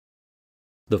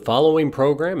The following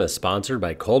program is sponsored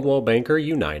by Coldwell Banker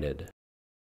United.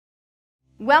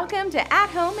 Welcome to At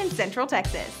Home in Central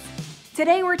Texas.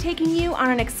 Today we're taking you on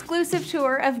an exclusive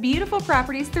tour of beautiful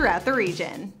properties throughout the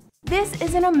region. This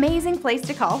is an amazing place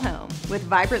to call home, with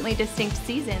vibrantly distinct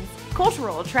seasons,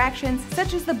 cultural attractions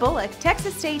such as the Bullock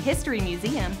Texas State History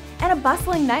Museum, and a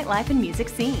bustling nightlife and music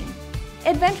scene.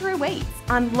 Adventure awaits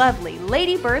on lovely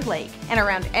Lady Bird Lake and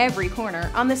around every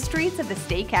corner on the streets of the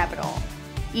state capital.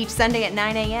 Each Sunday at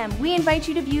 9 a.m., we invite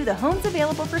you to view the homes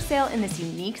available for sale in this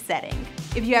unique setting.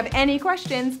 If you have any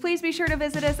questions, please be sure to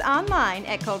visit us online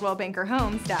at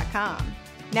ColdwellBankerHomes.com.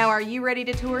 Now, are you ready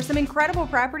to tour some incredible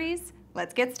properties?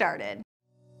 Let's get started.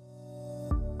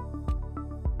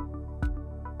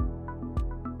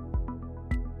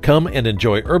 Come and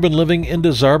enjoy urban living in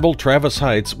desirable Travis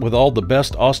Heights with all the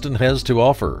best Austin has to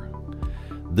offer.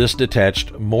 This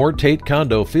detached Moore Tate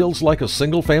condo feels like a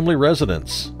single-family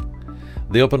residence.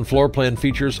 The open floor plan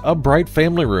features a bright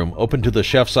family room open to the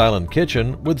Chef's Island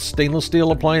kitchen with stainless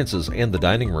steel appliances and the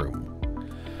dining room.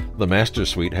 The master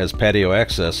suite has patio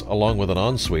access along with an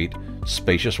ensuite,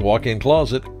 spacious walk-in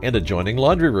closet, and adjoining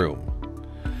laundry room.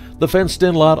 The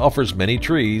fenced-in lot offers many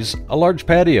trees, a large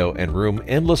patio, and room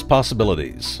endless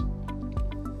possibilities.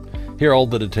 Hear all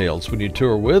the details when you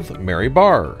tour with Mary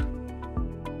Barr.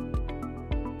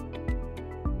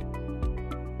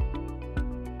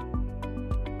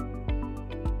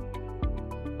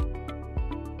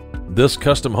 This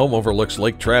custom home overlooks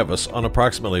Lake Travis on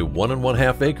approximately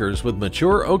 1½ acres with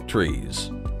mature oak trees.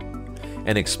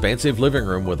 An expansive living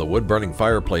room with a wood-burning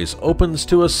fireplace opens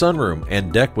to a sunroom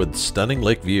and deck with stunning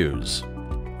lake views.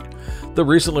 The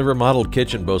recently remodeled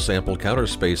kitchen boasts ample counter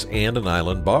space and an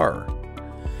island bar.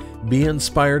 Be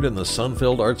inspired in the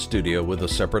sun-filled art studio with a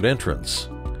separate entrance.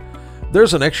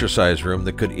 There's an exercise room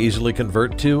that could easily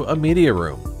convert to a media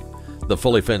room. The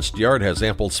fully fenced yard has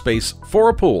ample space for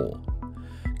a pool.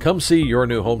 Come see your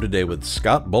new home today with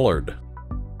Scott Bullard.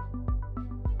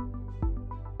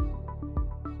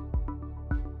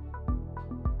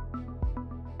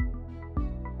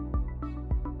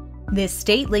 This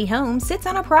stately home sits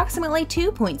on approximately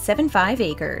 2.75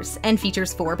 acres and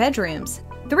features 4 bedrooms,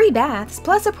 3 baths,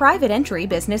 plus a private entry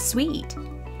business suite.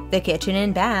 The kitchen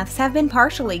and baths have been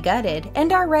partially gutted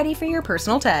and are ready for your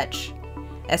personal touch.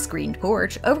 A screened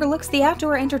porch overlooks the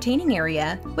outdoor entertaining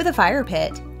area with a fire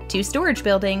pit, 2 storage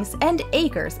buildings, and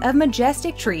acres of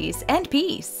majestic trees and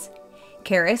peace.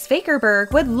 Karis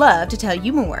Fakerberg would love to tell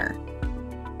you more.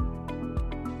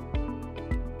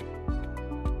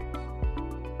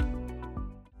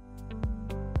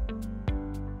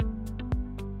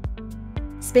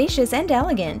 Spacious and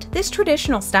elegant, this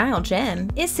traditional style gem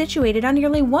is situated on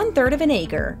nearly 1/3 of an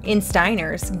acre in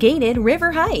Steiner's gated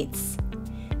River Heights.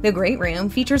 The great room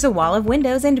features a wall of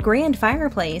windows and grand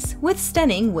fireplace with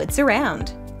stunning wood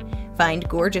surround. Find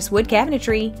gorgeous wood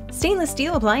cabinetry, stainless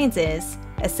steel appliances,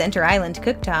 a center island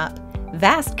cooktop,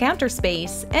 vast counter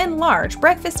space, and large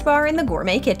breakfast bar in the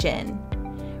gourmet kitchen.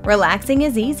 Relaxing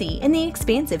is easy in the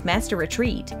expansive master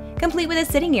retreat, complete with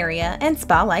a sitting area and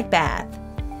spa-like bath.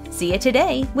 See it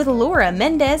today with Laura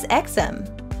Mendez Exum.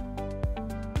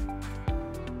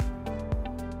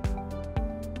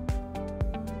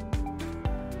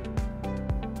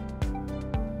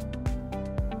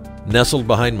 Nestled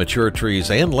behind mature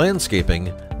trees and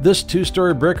landscaping, this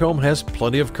 2-story brick home has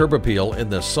plenty of curb appeal in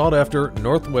the sought-after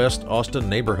Northwest Austin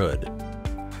neighborhood.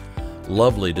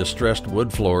 Lovely distressed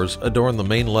wood floors adorn the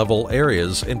main level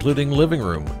areas, including living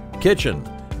room, kitchen,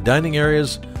 dining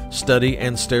areas, study,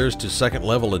 and stairs to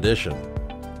second-level addition.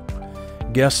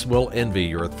 Guests will envy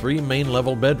your 3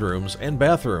 main-level bedrooms and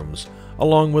bathrooms,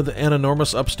 along with an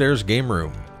enormous upstairs game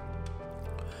room.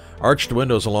 Arched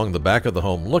windows along the back of the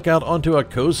home look out onto a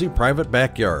cozy private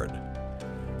backyard.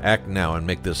 Act now and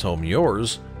make this home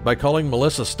yours by calling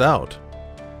Melissa Stout.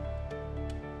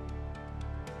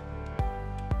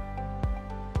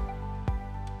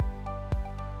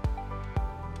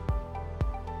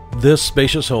 This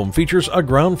spacious home features a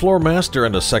ground floor master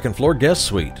and a second floor guest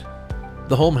suite.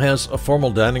 The home has a formal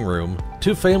dining room,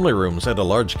 2 family rooms, and a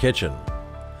large kitchen.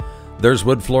 There's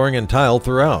wood flooring and tile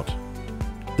throughout.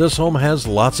 This home has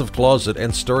lots of closet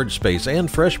and storage space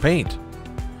and fresh paint.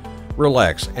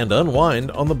 Relax and unwind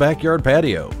on the backyard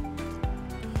patio.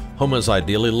 Home is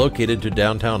ideally located to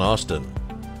downtown Austin.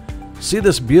 See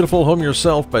this beautiful home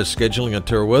yourself by scheduling a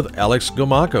tour with Alex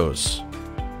Gomakos.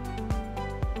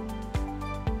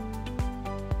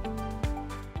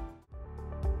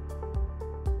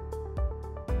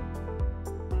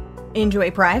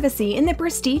 Enjoy privacy in the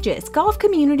prestigious golf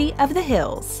community of the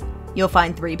Hills. You'll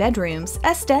find 3 bedrooms,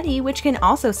 a study which can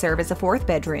also serve as a 4th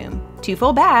bedroom, 2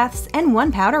 full baths, and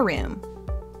 1 powder room.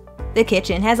 The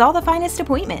kitchen has all the finest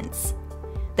appointments.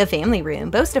 The family room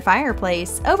boasts a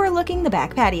fireplace overlooking the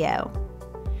back patio.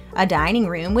 A dining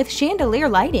room with chandelier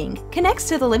lighting connects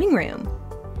to the living room.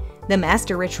 The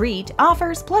master retreat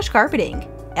offers plush carpeting,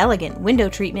 elegant window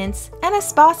treatments, and a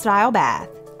spa-style bath.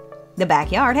 The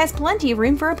backyard has plenty of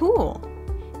room for a pool.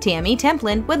 Tammy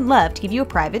Templin would love to give you a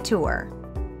private tour.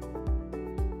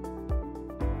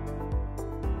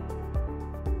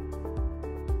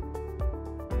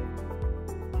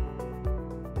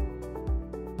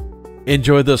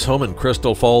 Enjoy this home in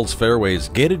Crystal Falls Fairways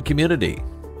gated community.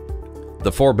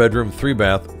 The 4-bedroom,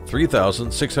 3-bath,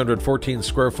 3,614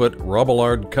 square foot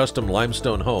Robillard custom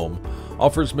limestone home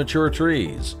offers mature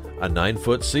trees, a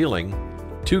 9-foot ceiling,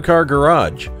 2-car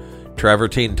garage,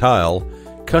 travertine tile,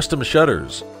 custom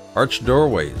shutters, arched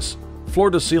doorways,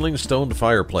 floor-to-ceiling stoned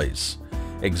fireplace,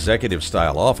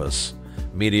 executive-style office,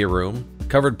 media room,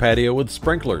 covered patio with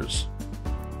sprinklers.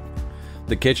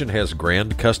 The kitchen has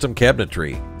grand custom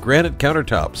cabinetry, granite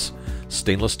countertops,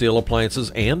 stainless steel appliances,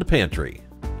 and pantry.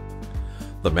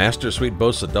 The master suite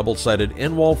boasts a double-sided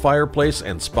in-wall fireplace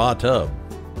and spa tub.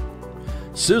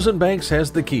 Susan Banks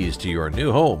has the keys to your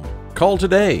new home. Call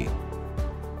today.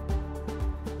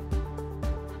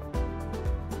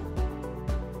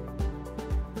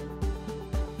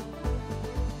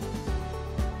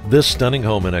 This stunning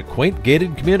home in a quaint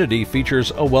gated community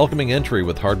features a welcoming entry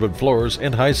with hardwood floors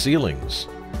and high ceilings.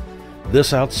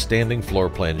 This outstanding floor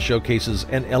plan showcases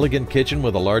an elegant kitchen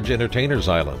with a large entertainer's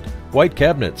island, white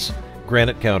cabinets,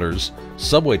 granite counters,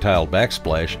 subway tile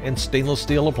backsplash, and stainless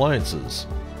steel appliances.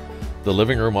 The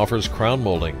living room offers crown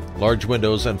molding, large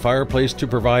windows, and fireplace to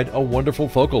provide a wonderful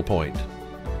focal point.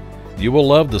 You will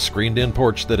love the screened-in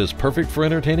porch that is perfect for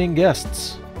entertaining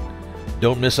guests.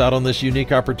 Don't miss out on this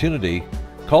unique opportunity.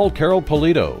 Call Carol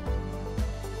Polito.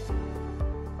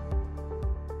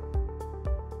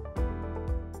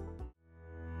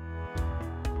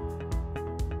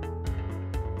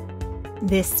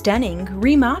 This stunning,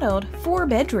 remodeled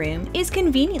 4-bedroom is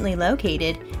conveniently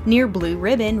located near Blue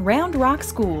Ribbon Round Rock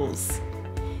Schools.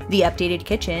 The updated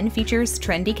kitchen features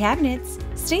trendy cabinets,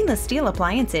 stainless steel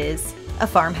appliances, a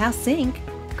farmhouse sink,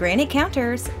 granite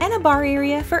counters, and a bar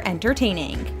area for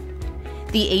entertaining.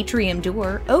 The atrium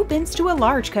door opens to a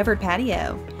large covered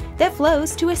patio that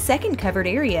flows to a second covered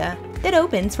area that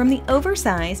opens from the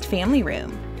oversized family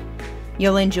room.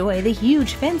 You'll enjoy the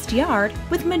huge fenced yard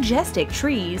with majestic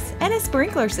trees and a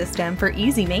sprinkler system for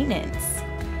easy maintenance.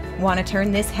 Want to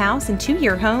turn this house into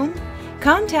your home?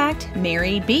 Contact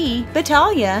Mary B.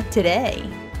 Battaglia today.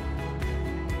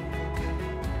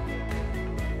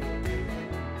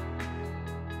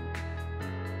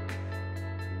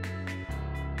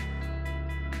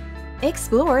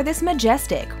 Explore this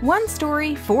majestic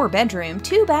 1-story, 4-bedroom,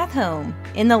 2-bath home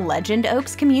in the Legend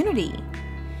Oaks community.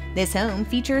 This home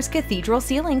features cathedral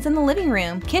ceilings in the living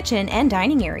room, kitchen, and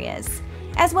dining areas,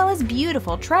 as well as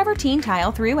beautiful travertine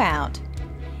tile throughout.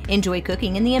 Enjoy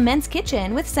cooking in the immense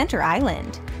kitchen with center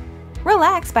island.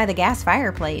 Relax by the gas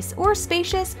fireplace or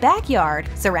spacious backyard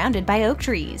surrounded by oak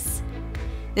trees.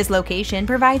 This location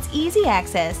provides easy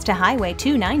access to Highway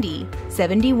 290,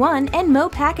 71, and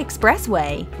Mopac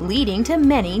Expressway, leading to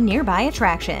many nearby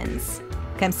attractions.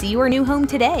 Come see your new home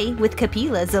today with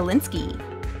Kapila Zielinski.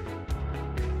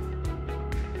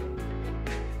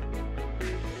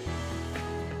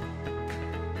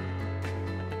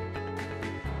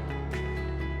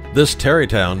 This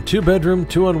Tarrytown 2-bedroom,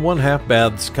 2 1/2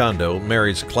 baths condo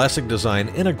marries classic design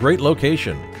in a great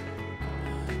location.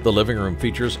 The living room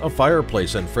features a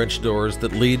fireplace and French doors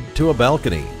that lead to a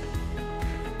balcony.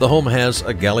 The home has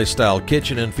a galley-style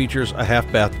kitchen and features a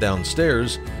half-bath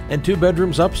downstairs and 2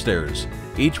 bedrooms upstairs,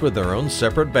 each with their own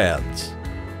separate baths.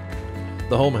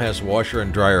 The home has washer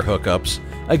and dryer hookups,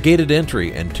 a gated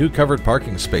entry, and 2 covered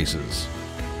parking spaces.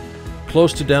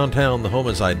 Close to downtown, the home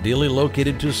is ideally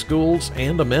located to schools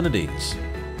and amenities.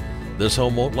 This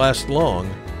home won't last long.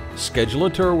 Schedule a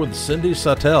tour with Cindy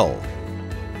Sattel.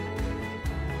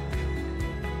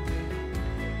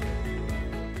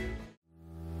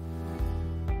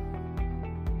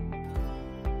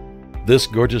 This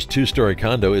gorgeous 2-story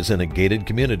condo is in a gated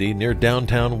community near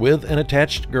downtown with an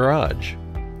attached garage.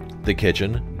 The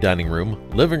kitchen, dining room,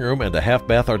 living room, and a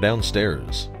half-bath are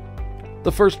downstairs.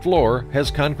 The first floor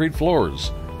has concrete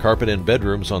floors, carpet in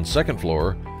bedrooms on second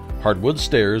floor, hardwood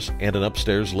stairs, and an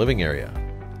upstairs living area.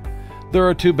 There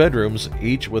are 2 bedrooms,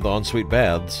 each with ensuite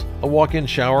baths, a walk-in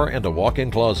shower, and a walk-in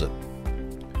closet.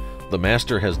 The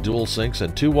master has dual sinks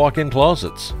and 2 walk-in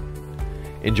closets.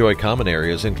 Enjoy common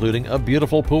areas including a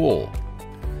beautiful pool.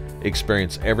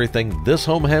 Experience everything this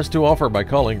home has to offer by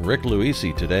calling Rick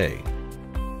Luisi today.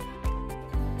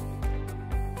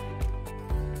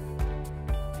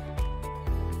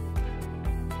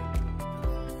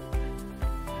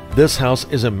 This house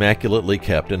is immaculately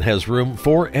kept and has room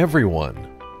for everyone.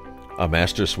 A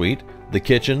master suite, the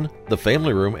kitchen, the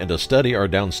family room, and a study are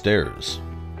downstairs.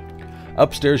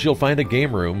 Upstairs you'll find a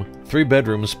game room, 3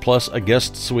 bedrooms plus a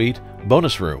guest suite,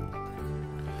 bonus room.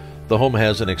 The home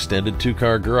has an extended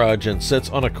 2-car garage and sits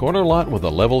on a corner lot with a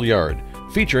level yard,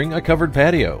 featuring a covered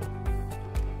patio.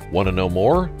 Want to know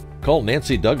more? Call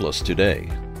Nancy Douglas today.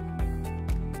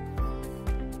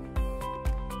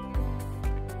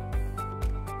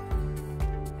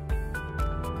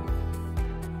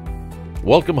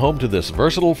 Welcome home to this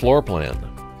versatile floor plan.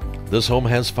 This home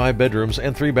has 5 bedrooms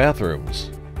and 3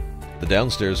 bathrooms. The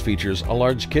downstairs features a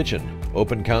large kitchen,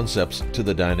 open concepts to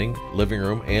the dining, living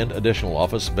room, and additional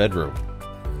office bedroom.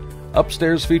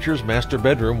 Upstairs features master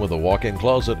bedroom with a walk-in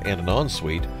closet and an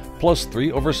ensuite, plus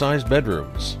 3 oversized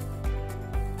bedrooms.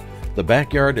 The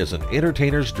backyard is an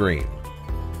entertainer's dream.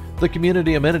 The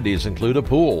community amenities include a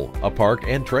pool, a park,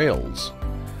 and trails.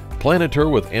 Plan a tour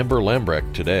with Amber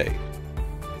Lambrecht today.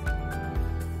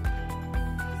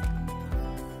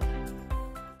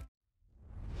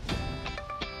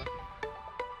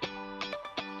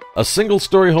 A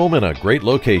single-story home in a great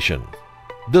location.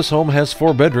 This home has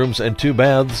 4 bedrooms and 2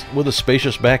 baths with a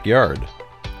spacious backyard.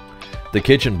 The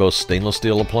kitchen boasts stainless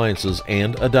steel appliances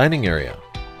and a dining area.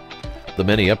 The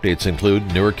many updates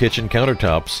include newer kitchen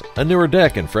countertops, a newer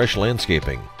deck, and fresh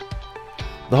landscaping.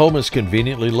 The home is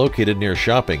conveniently located near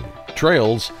shopping,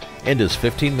 trails, and is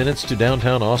 15 minutes to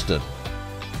downtown Austin.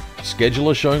 Schedule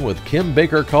a showing with Kim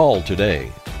Baker Call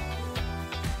today.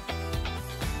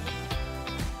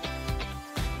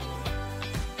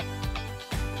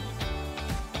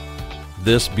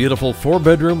 This beautiful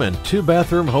 4-bedroom and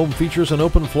 2-bathroom home features an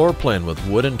open floor plan with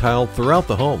wood and tile throughout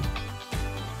the home.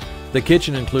 The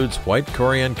kitchen includes white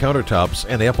Corian countertops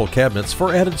and ample cabinets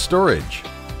for added storage.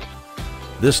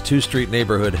 This 2-street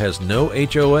neighborhood has no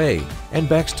HOA and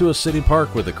backs to a city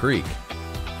park with a creek.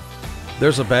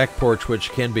 There's a back porch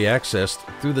which can be accessed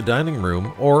through the dining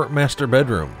room or master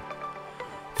bedroom.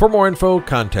 For more info,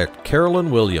 contact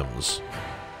Carolyn Williams.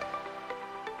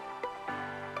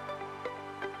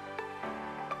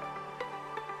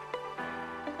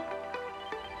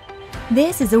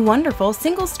 This is a wonderful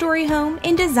single-story home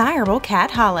in desirable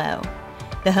Cat Hollow.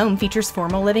 The home features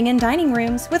formal living and dining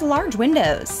rooms with large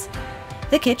windows.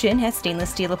 The kitchen has stainless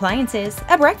steel appliances,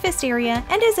 a breakfast area,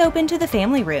 and is open to the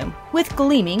family room with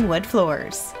gleaming wood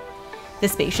floors. The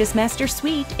spacious master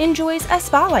suite enjoys a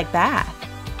spa-like bath.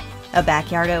 A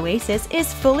backyard oasis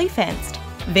is fully fenced,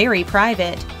 very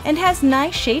private, and has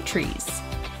nice shade trees.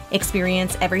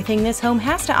 Experience everything this home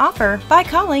has to offer by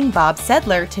calling Bob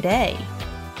Sedler today.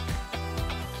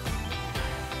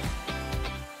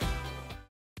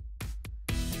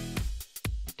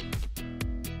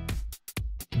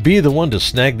 Be the one to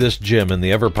snag this gem in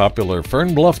the ever-popular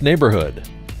Fern Bluff neighborhood.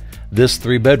 This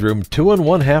 3-bedroom, 2 and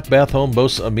 1/2 bath home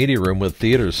boasts a media room with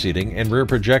theater seating and rear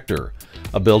projector,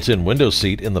 a built-in window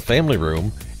seat in the family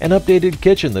room, an updated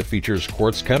kitchen that features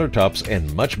quartz countertops,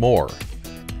 and much more.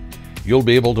 You'll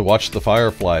be able to watch the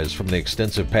fireflies from the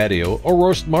extensive patio or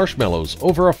roast marshmallows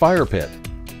over a fire pit.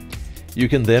 You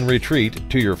can then retreat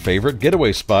to your favorite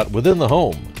getaway spot within the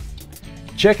home.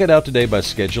 Check it out today by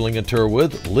scheduling a tour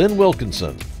with Lynn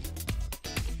Wilkinson.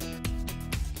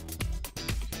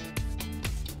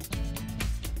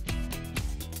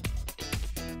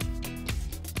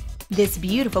 This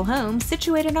beautiful home,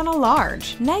 situated on a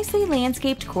large, nicely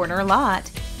landscaped corner lot,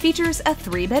 features a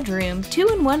 3-bedroom, 2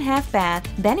 and 1/2 bath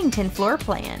Bennington floor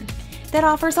plan that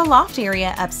offers a loft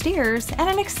area upstairs and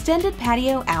an extended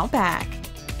patio out back.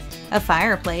 A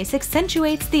fireplace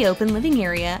accentuates the open living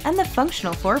area, and the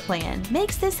functional floor plan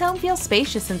makes this home feel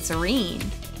spacious and serene.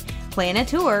 Plan a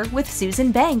tour with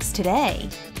Susan Banks today.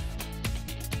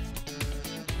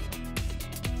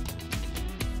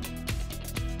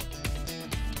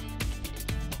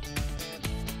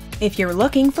 If you're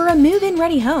looking for a move-in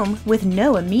ready home with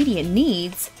no immediate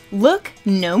needs, look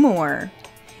no more.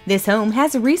 This home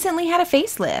has recently had a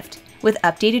facelift with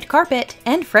updated carpet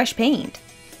and fresh paint.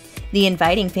 The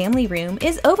inviting family room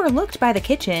is overlooked by the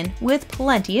kitchen with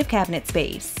plenty of cabinet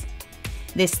space.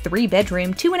 This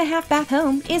 3-bedroom, 2 and 1/2 bath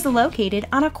home is located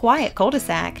on a quiet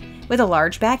cul-de-sac with a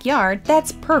large backyard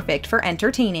that's perfect for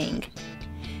entertaining.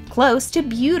 Close to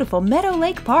beautiful Meadow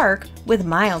Lake Park with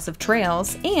miles of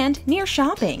trails and near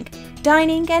shopping,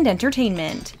 dining, and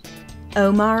entertainment.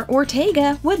 Omar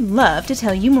Ortega would love to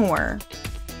tell you more.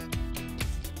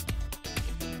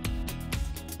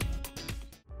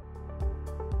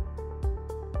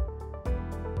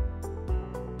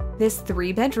 This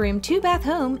 3-bedroom, 2-bath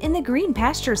home in the Green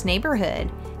Pastures neighborhood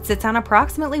sits on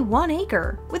approximately 1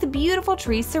 acre with beautiful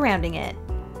trees surrounding it.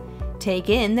 Take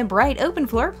in the bright open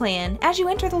floor plan as you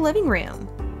enter the living room.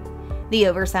 The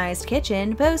oversized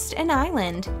kitchen boasts an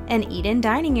island, an eat-in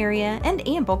dining area, and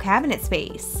ample cabinet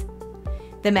space.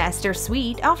 The master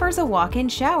suite offers a walk-in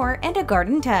shower and a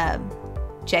garden tub.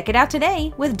 Check it out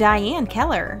today with Diane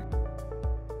Keller.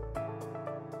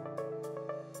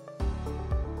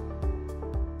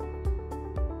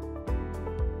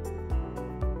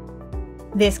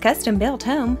 This custom-built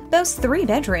home boasts 3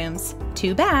 bedrooms,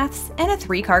 2 baths, and a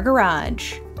 3-car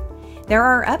garage. There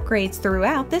are upgrades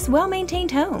throughout this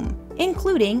well-maintained home,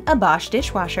 including a Bosch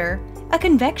dishwasher, a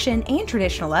convection and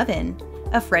traditional oven,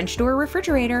 a French door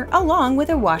refrigerator, along with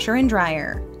a washer and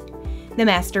dryer. The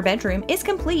master bedroom is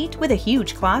complete with a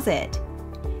huge closet.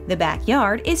 The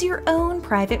backyard is your own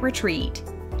private retreat.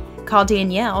 Call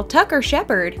Danielle Tucker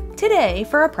Shepard today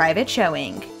for a private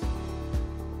showing.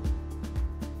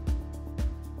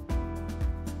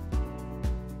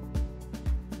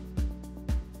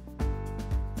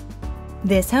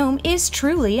 This home is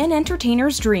truly an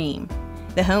entertainer's dream.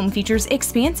 The home features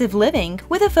expansive living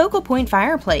with a focal point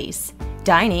fireplace,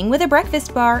 dining with a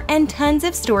breakfast bar, and tons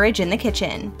of storage in the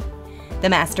kitchen. The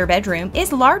master bedroom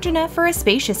is large enough for a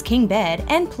spacious king bed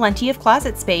and plenty of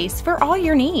closet space for all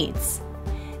your needs.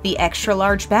 The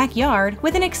extra-large backyard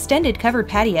with an extended covered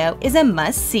patio is a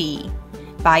must-see.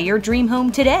 Buy your dream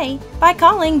home today by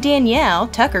calling Danielle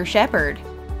Tucker Shepard.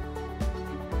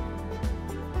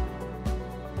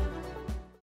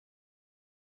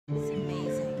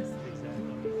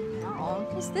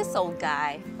 Who's this old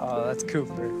guy? Oh, that's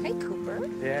Cooper. Hey, Cooper.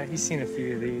 Yeah, he's seen a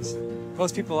few of these.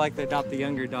 Most people like to adopt the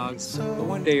younger dogs, but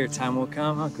one day your time will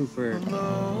come, huh, Cooper?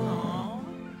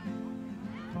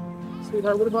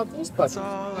 Sweetheart, what about these puppies?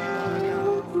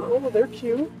 Oh, they're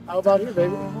cute. How about you,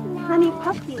 baby? Honey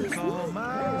puppies.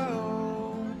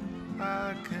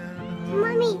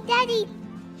 Mommy, Daddy,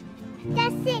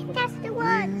 that's it. That's the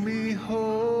one.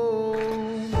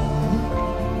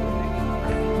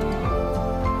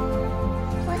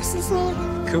 What's his name?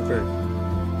 Cooper.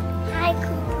 Hi,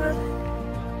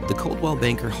 Cooper. The Coldwell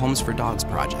Banker Homes for Dogs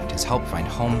project has helped find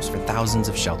homes for thousands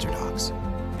of shelter dogs.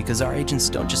 Because our agents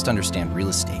don't just understand real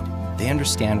estate, they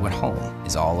understand what home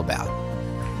is all about.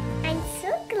 I'm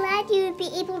so glad you would be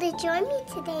able to join me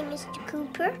today, Mr.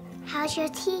 Cooper. How's your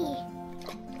tea?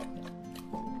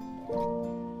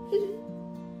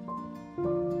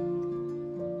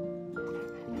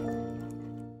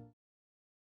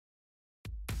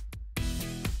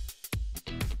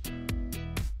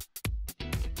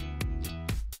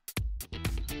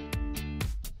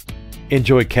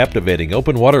 Enjoy captivating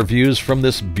open water views from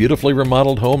this beautifully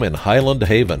remodeled home in Highland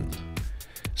Haven.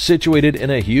 Situated in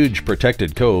a huge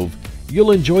protected cove,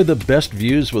 you'll enjoy the best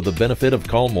views with the benefit of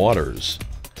calm waters.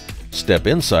 Step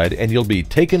inside and you'll be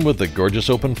taken with the gorgeous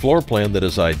open floor plan that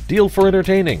is ideal for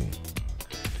entertaining.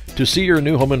 To see your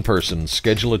new home in person,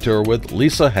 schedule a tour with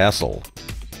Lisa Hassel.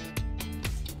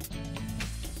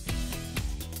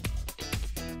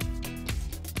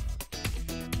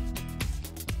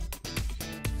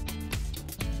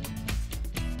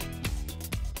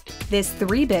 This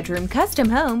 3-bedroom custom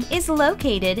home is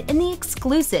located in the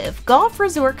exclusive golf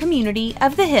resort community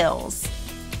of The Hills.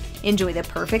 Enjoy the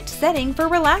perfect setting for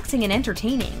relaxing and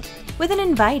entertaining with an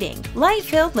inviting,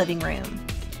 light-filled living room.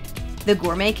 The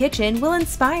gourmet kitchen will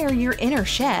inspire your inner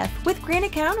chef with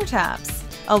granite countertops,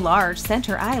 a large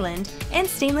center island, and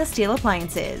stainless steel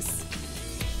appliances.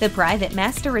 The private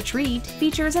master retreat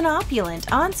features an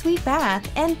opulent ensuite bath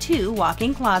and 2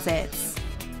 walk-in closets.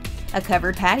 A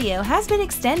covered patio has been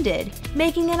extended,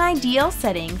 making an ideal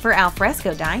setting for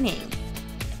alfresco dining.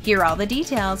 Hear all the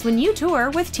details when you tour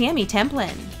with Tammy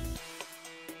Templin.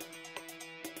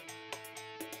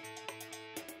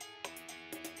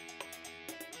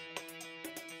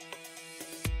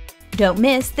 Don't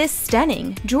miss this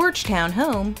stunning Georgetown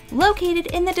home located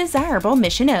in the desirable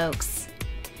Mission Oaks.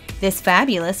 This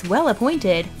fabulous,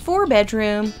 well-appointed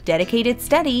 4-bedroom, dedicated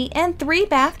study, and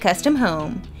 3-bath custom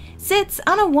home sits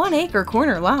on a 1-acre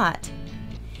corner lot.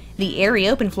 The airy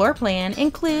open floor plan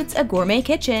includes a gourmet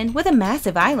kitchen with a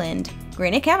massive island,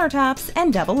 granite countertops,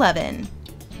 and double oven.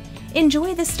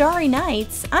 Enjoy the starry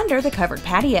nights under the covered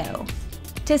patio.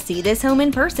 To see this home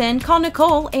in person, call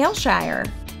Nicole Aylshire.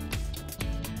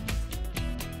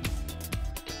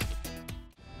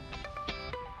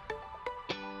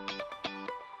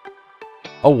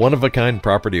 A one-of-a-kind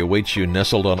property awaits you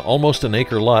nestled on almost an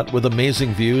acre lot with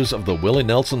amazing views of the Willie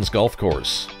Nelson's golf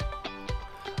course.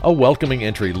 A welcoming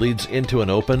entry leads into an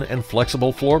open and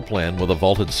flexible floor plan with a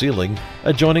vaulted ceiling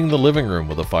adjoining the living room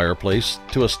with a fireplace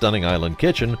to a stunning island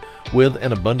kitchen with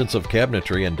an abundance of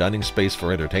cabinetry and dining space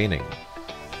for entertaining.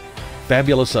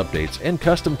 Fabulous updates and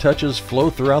custom touches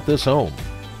flow throughout this home.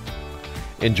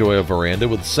 Enjoy a veranda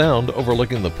with sound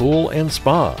overlooking the pool and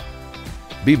spa.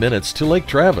 Be minutes to Lake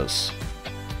Travis.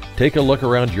 Take a look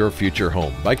around your future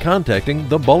home by contacting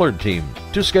the Bullard team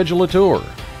to schedule a tour.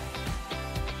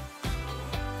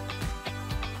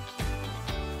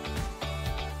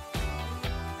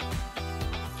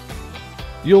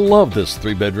 You'll love this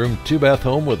 3-bedroom, 2-bath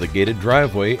home with a gated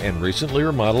driveway and recently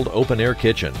remodeled open-air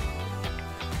kitchen.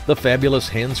 The fabulous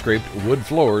hand-scraped wood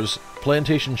floors,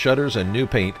 plantation shutters, and new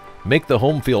paint make the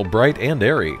home feel bright and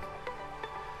airy.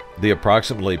 The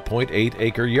approximately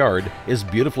 0.8-acre yard is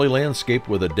beautifully landscaped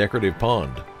with a decorative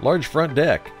pond, large front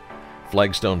deck,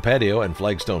 flagstone patio, and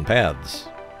flagstone paths.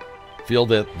 Feel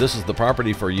that this is the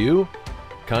property for you?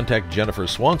 Contact Jennifer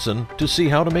Swanson to see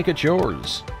how to make it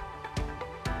yours.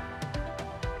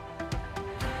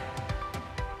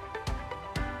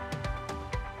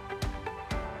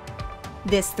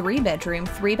 This 3-bedroom,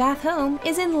 3-bath home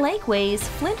is in Lakeways,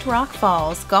 Flint Rock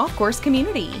Falls Golf Course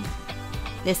community.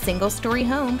 This single-story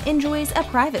home enjoys a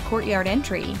private courtyard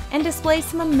entry and displays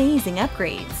some amazing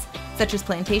upgrades, such as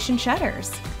plantation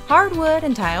shutters, hardwood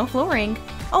and tile flooring,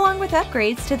 along with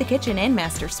upgrades to the kitchen and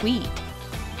master suite.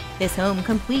 This home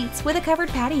completes with a covered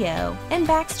patio and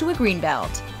backs to a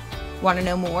greenbelt. Want to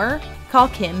know more? Call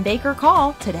Kim Baker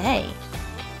Call today.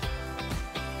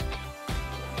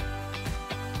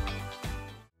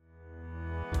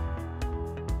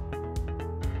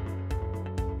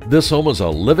 This home is a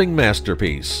living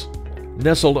masterpiece.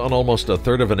 Nestled on almost a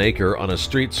third of an acre on a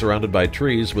street surrounded by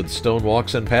trees with stone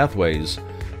walks and pathways,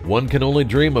 one can only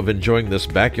dream of enjoying this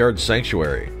backyard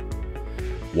sanctuary.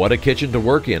 What a kitchen to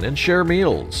work in and share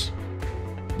meals!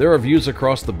 There are views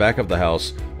across the back of the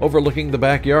house overlooking the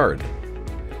backyard.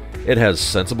 It has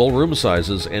sensible room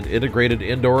sizes and integrated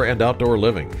indoor and outdoor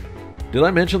living. Did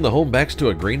I mention the home backs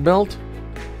to a greenbelt?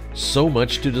 So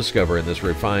much to discover in this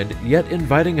refined yet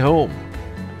inviting home.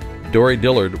 Dory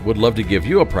Dillard would love to give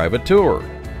you a private tour.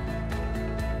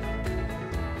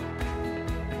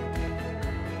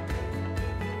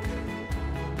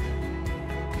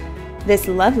 This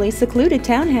lovely secluded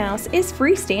townhouse is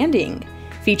freestanding,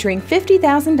 featuring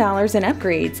 $50,000 in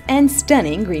upgrades and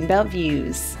stunning greenbelt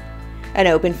views. An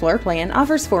open floor plan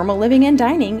offers formal living and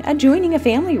dining adjoining a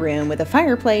family room with a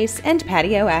fireplace and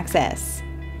patio access.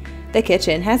 The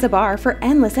kitchen has a bar for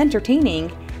endless entertaining,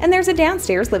 and there's a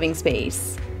downstairs living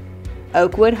space.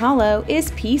 Oakwood Hollow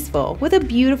is peaceful with a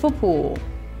beautiful pool.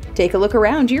 Take a look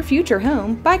around your future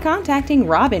home by contacting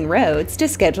Robin Rhodes to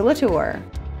schedule a tour.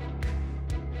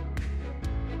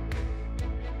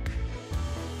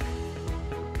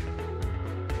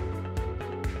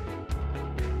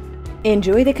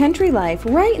 Enjoy the country life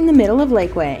right in the middle of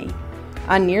Lakeway.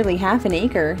 On nearly half an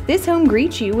acre, this home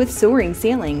greets you with soaring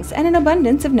ceilings and an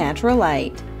abundance of natural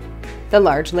light. The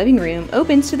large living room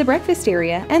opens to the breakfast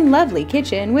area and lovely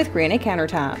kitchen with granite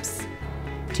countertops.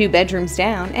 2 bedrooms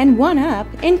down and 1 up,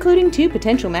 including 2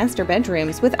 potential master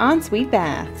bedrooms with ensuite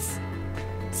baths.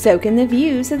 Soak in the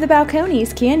views of the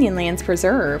Balcones Canyonlands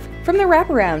Preserve from the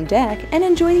wraparound deck and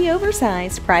enjoy the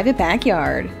oversized private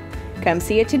backyard. Come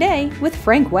see it today with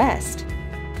Frank West.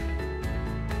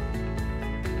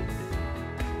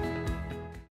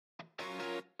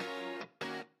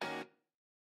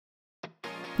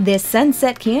 This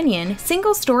Sunset Canyon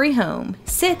single-story home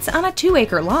sits on a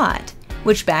 2-acre lot,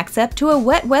 which backs up to a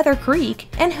wet weather creek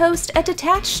and hosts a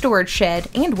detached storage shed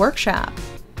and workshop.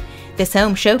 This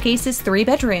home showcases 3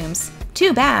 bedrooms,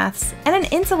 2 baths, and an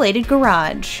insulated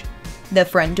garage. The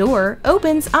front door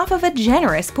opens off of a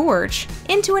generous porch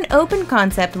into an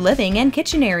open-concept living and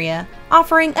kitchen area,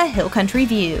 offering a hill country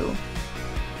view.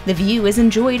 The view is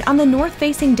enjoyed on the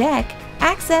north-facing deck,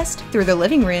 accessed through the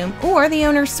living room or the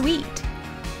owner's suite.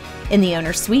 In the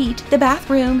owner's suite, the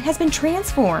bathroom has been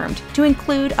transformed to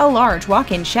include a large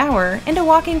walk-in shower and a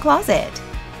walk-in closet.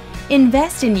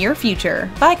 Invest in your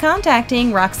future by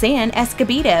contacting Roxanne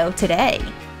Escobedo today.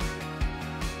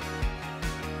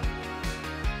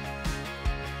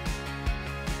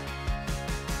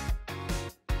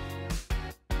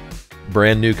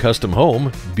 Brand new custom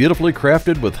home, beautifully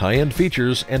crafted with high-end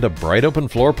features and a bright open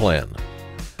floor plan.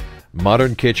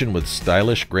 Modern kitchen with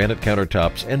stylish granite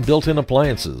countertops and built-in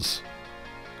appliances.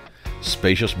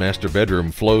 Spacious master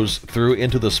bedroom flows through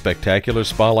into the spectacular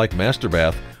spa-like master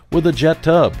bath with a jet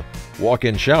tub,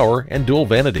 walk-in shower, and dual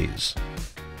vanities.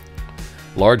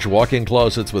 Large walk-in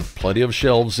closets with plenty of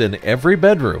shelves in every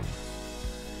bedroom.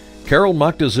 Carol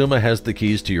Moctezuma has the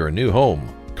keys to your new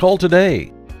home. Call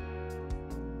today.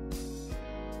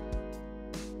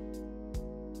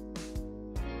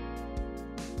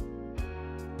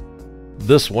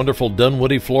 This wonderful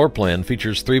Dunwoody floor plan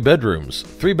features 3 bedrooms,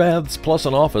 3 baths plus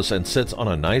an office and sits on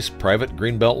a nice private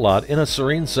greenbelt lot in a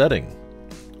serene setting.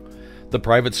 The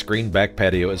private screened back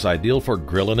patio is ideal for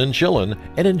grilling and chilling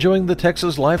and enjoying the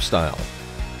Texas lifestyle.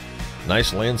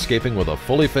 Nice landscaping with a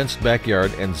fully fenced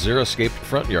backyard and xeriscaped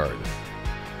front yard.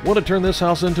 Want to turn this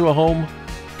house into a home?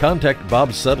 Contact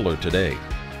Bob Settler today.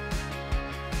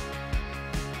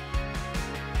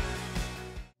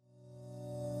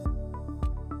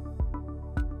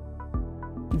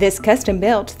 This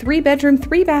custom-built 3-bedroom,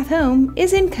 3-bath home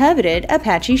is in coveted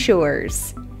Apache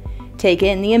Shores. Take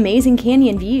in the amazing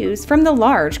canyon views from the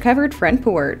large covered front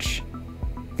porch.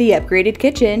 The upgraded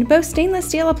kitchen boasts stainless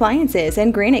steel appliances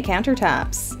and granite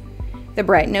countertops. The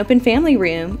bright and open family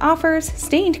room offers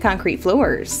stained concrete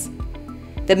floors.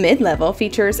 The mid-level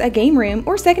features a game room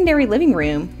or secondary living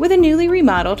room with a newly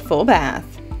remodeled full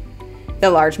bath. The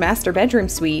large master bedroom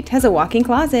suite has a walk-in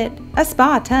closet, a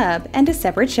spa tub, and a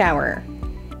separate shower.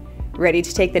 Ready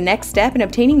to take the next step in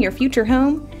obtaining your future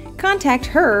home? Contact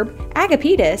Herb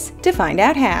Agapitas to find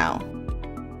out how.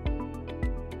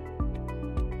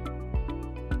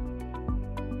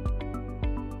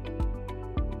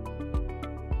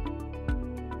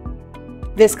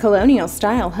 This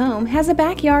colonial-style home has a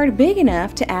backyard big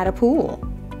enough to add a pool.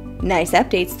 Nice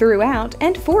updates throughout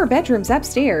and 4 bedrooms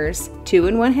upstairs, 2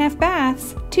 1/2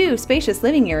 baths, 2 spacious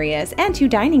living areas, and 2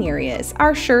 dining areas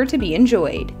are sure to be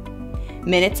enjoyed.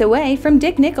 Minutes away from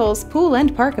Dick Nichols Pool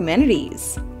and Park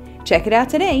amenities. Check it out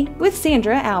today with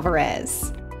Sandra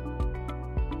Alvarez.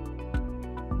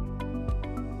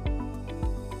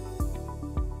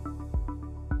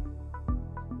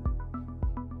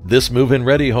 This move-in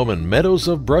ready home in Meadows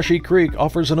of Brushy Creek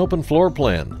offers an open floor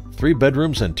plan, 3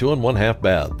 bedrooms and 2 1/2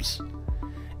 baths.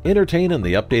 Entertain in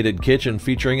the updated kitchen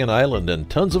featuring an island and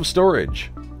tons of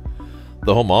storage.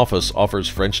 The home office offers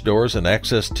French doors and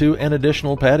access to an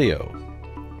additional patio.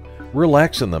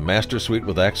 Relax in the master suite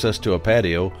with access to a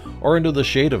patio or into the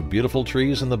shade of beautiful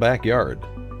trees in the backyard.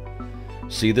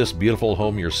 See this beautiful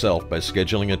home yourself by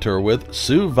scheduling a tour with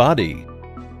Sue Vadi.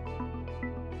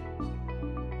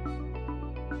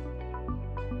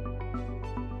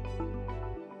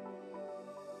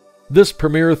 This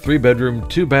premier 3-bedroom,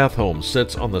 2-bath home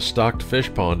sits on the stocked fish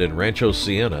pond in Rancho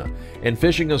Siena, and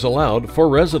fishing is allowed for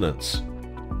residents.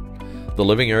 The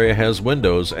living area has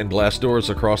windows and glass doors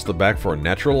across the back for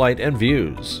natural light and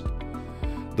views.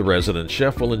 The resident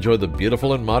chef will enjoy the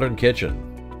beautiful and modern kitchen.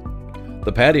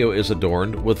 The patio is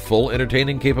adorned with full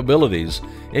entertaining capabilities,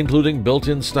 including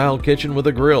built-in style kitchen with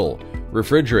a grill,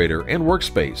 refrigerator, and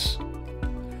workspace.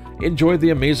 Enjoy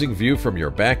the amazing view from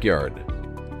your backyard.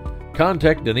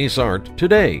 Contact Denise Arndt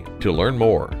today to learn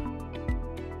more.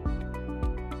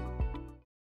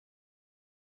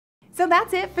 So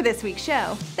that's it for this week's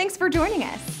show. Thanks for joining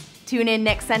us. Tune in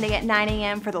next Sunday at 9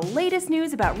 a.m. for the latest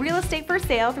news about real estate for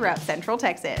sale throughout Central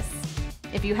Texas.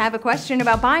 If you have a question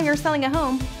about buying or selling a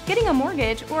home, getting a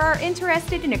mortgage, or are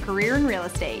interested in a career in real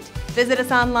estate, visit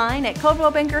us online at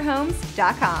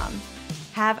ColdwellBankerHomes.com.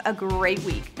 Have a great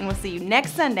week, and we'll see you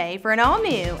next Sunday for an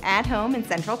all-new At Home in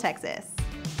Central Texas.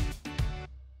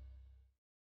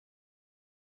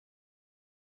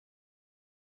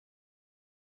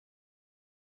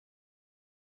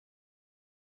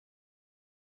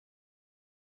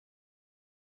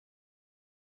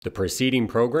 The preceding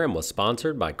program was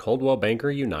sponsored by Coldwell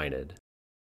Banker United.